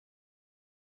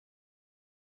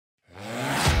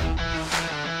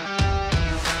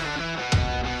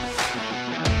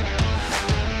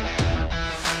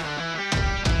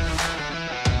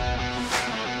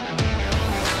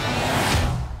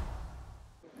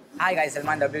Hi guys,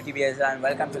 Salman WTBI and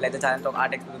welcome to Leather Talent Talk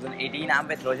Art Expo 2018. I'm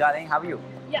with Rojalin. How are you?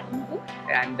 Yeah, I'm good.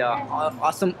 And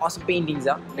awesome paintings,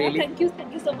 really. Yeah,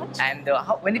 thank you so much. And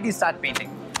when did you start painting?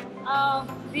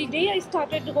 The day I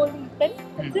started holding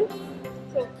pencil.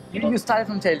 So You started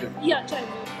from childhood? Yeah,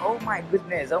 childhood. Oh my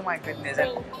goodness,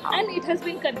 So, and it has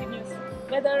been continuous.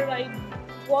 Whether I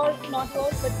work, not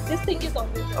work, but this thing is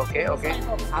always there. Okay. It's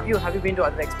my hobby. Have you been to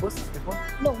other expos before?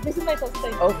 No, this is my first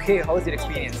time. Okay, how was your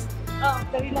experience?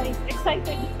 Very nice,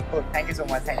 exciting. Oh, thank you so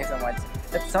much.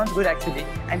 That sounds good actually.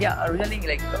 And yeah, really,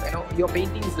 your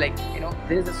paintings, there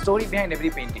is a story behind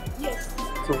every painting. Yes.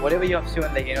 So whatever you have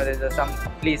shown, there's some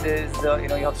places, you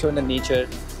have shown the nature,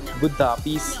 Buddha,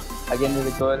 peace. Yeah. Again,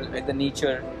 there's a girl with the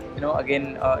nature.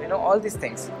 Again, all these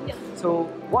things. Yeah. So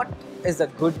what is the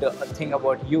good thing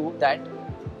about you that,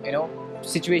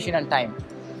 situation and time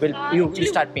will you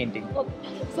start painting? Okay.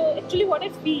 So actually, what I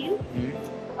feel,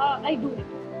 I do it.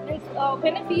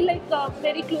 When I feel like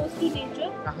very close to nature,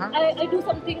 I do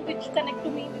something which connect to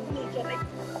me with nature, like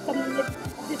something like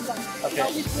this one, Okay.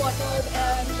 with water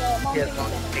and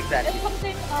mountains. Exactly. And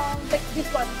something like this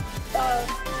one,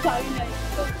 starry night.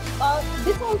 So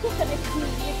this also connects me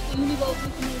with the universe,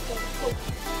 with nature. So,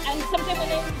 and sometimes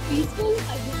when I'm peaceful,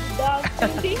 I do dark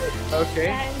painting. Okay.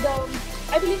 And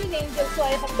I believe in angels, so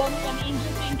I have done an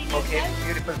angel painting. Okay, as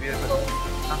well. beautiful. So,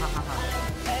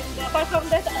 and apart from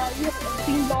that, you have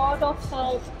seen a lot of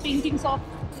paintings of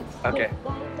Okay.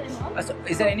 gods and all. So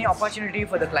is there any opportunity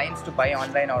for the clients to buy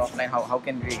online or offline? How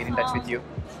can we get in touch with you?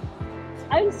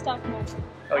 I will start now.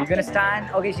 Oh, you're gonna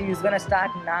start? Okay, she's gonna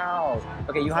start now.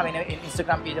 Okay, you have an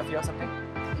Instagram page of yours, something?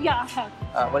 Yeah, I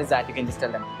have. What is that? You can just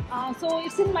tell them. So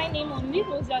it's in my name only,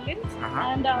 Rojalin,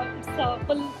 and it's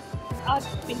full art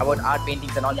painting. About art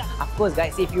paintings and all. Yeah. Of course,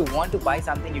 guys, if you want to buy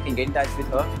something, you can get in touch with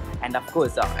her. And of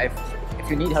course, if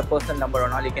you need her personal number or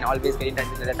all, you can always get in touch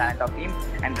with the Leather Talent Talk team.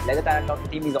 And the Leather Talent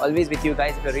Talk team is always with you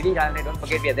guys. If you're really talented, don't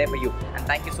forget we are there for you. And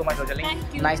thank you so much, Rojalin.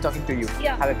 Thank you. Nice talking to you.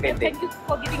 Yeah. Have a great day. Thank you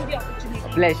for giving the opportunity.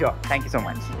 Pleasure. Thank you so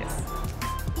much. Yes.